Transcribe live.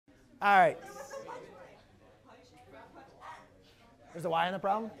All right. There's a y in the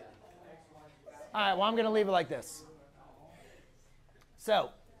problem? All right, well, I'm going to leave it like this. So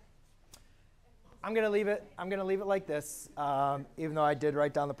I'm going to leave it like this, even though I did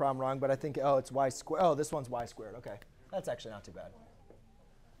write down the problem wrong. But I think, oh, it's y squared. Oh, this one's y squared. OK, that's actually not too bad.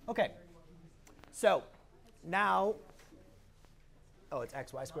 OK, so now, oh, it's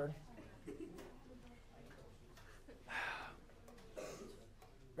xy squared.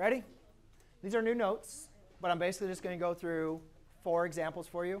 Ready? These are new notes, but I'm basically just going to go through 4 examples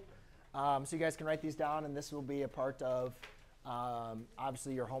for you. So you guys can write these down, and this will be a part of,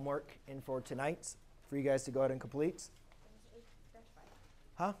 obviously, your homework in for tonight for you guys to go ahead and complete.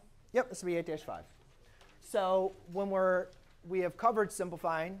 Huh? Yep, this will be 8-5. So when we have covered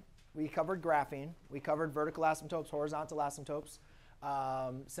simplifying, we covered graphing, we covered vertical asymptotes, horizontal asymptotes,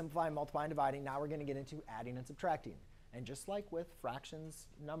 simplifying, multiplying, dividing. Now we're going to get into adding and subtracting. And just like with fraction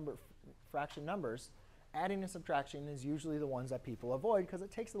numbers, adding and subtraction is usually the ones that people avoid because it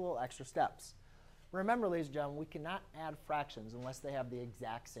takes a little extra steps. Remember, ladies and gentlemen, we cannot add fractions unless they have the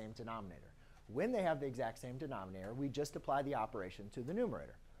exact same denominator. When they have the exact same denominator, we just apply the operation to the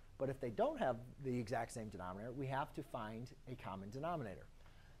numerator. But if they don't have the exact same denominator, we have to find a common denominator.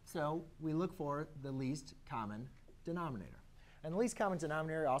 So we look for the least common denominator. And the least common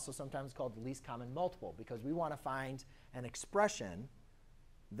denominator, also sometimes called the least common multiple, because we want to find an expression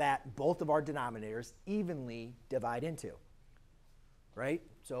that both of our denominators evenly divide into. Right?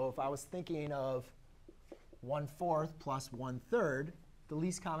 So if I was thinking of 1/4 plus 1/3, the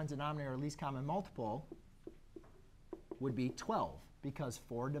least common denominator, or least common multiple, would be 12, because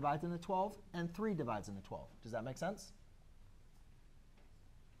 4 divides into 12 and 3 divides into 12. Does that make sense?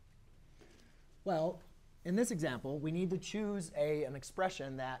 Well, in this example, we need to choose an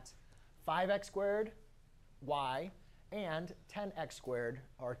expression that 5x squared y and 10x squared,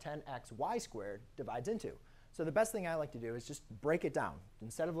 or 10xy squared, divides into. So the best thing I like to do is just break it down.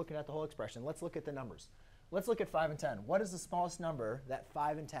 Instead of looking at the whole expression, let's look at the numbers. Let's look at 5 and 10. What is the smallest number that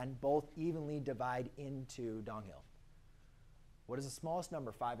 5 and 10 both evenly divide into downhill? What is the smallest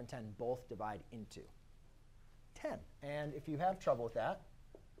number 5 and 10 both divide into? 10. And if you have trouble with that,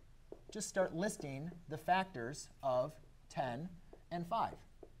 just start listing the factors of 10 and 5.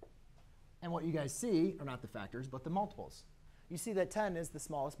 And what you guys see are not the factors, but the multiples. You see that 10 is the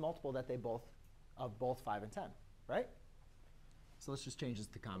smallest multiple that of both 5 and 10, right? So let's just change this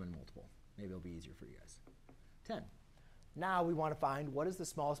to common multiple. Maybe it'll be easier for you guys. 10. Now we want to find what is the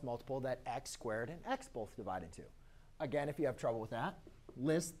smallest multiple that x squared and x both divide into. Again, if you have trouble with that,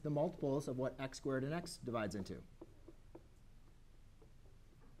 list the multiples of what x squared and x divides into.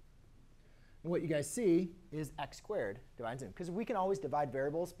 And what you guys see is x squared divides in. Because we can always divide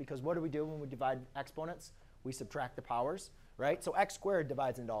variables, because what do we do when we divide exponents? We subtract the powers, right? So x squared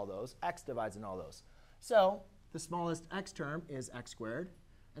divides into all those. X divides into all those. So the smallest x term is x squared.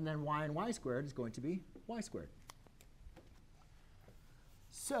 And then y and y squared is going to be y squared.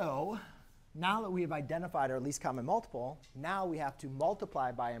 So now that we have identified our least common multiple, now we have to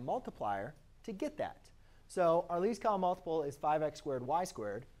multiply by a multiplier to get that. So our least common multiple is 5x squared y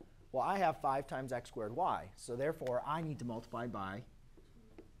squared. Well, I have 5 times x squared y. So therefore, I need to multiply by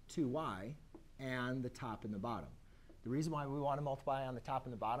 2y and the top and the bottom. The reason why we want to multiply on the top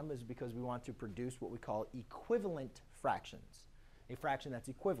and the bottom is because we want to produce what we call equivalent fractions. A fraction that's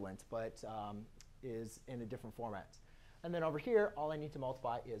equivalent, but is in a different format. And then over here, all I need to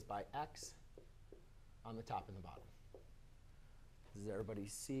multiply is by x on the top and the bottom. Does everybody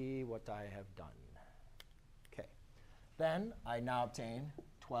see what I have done? OK. Then I now obtain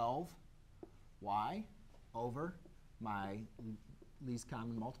 12y over my least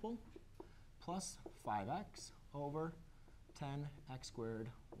common multiple plus 5x over 10x squared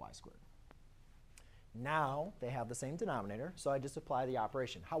y squared. Now they have the same denominator, so I just apply the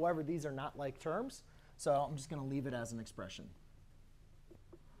operation. However, these are not like terms, so I'm just going to leave it as an expression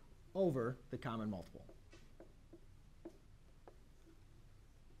over the common multiple.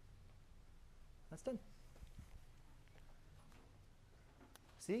 That's done.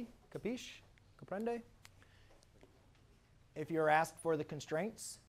 See? Capiche? Comprende? If you're asked for the constraints,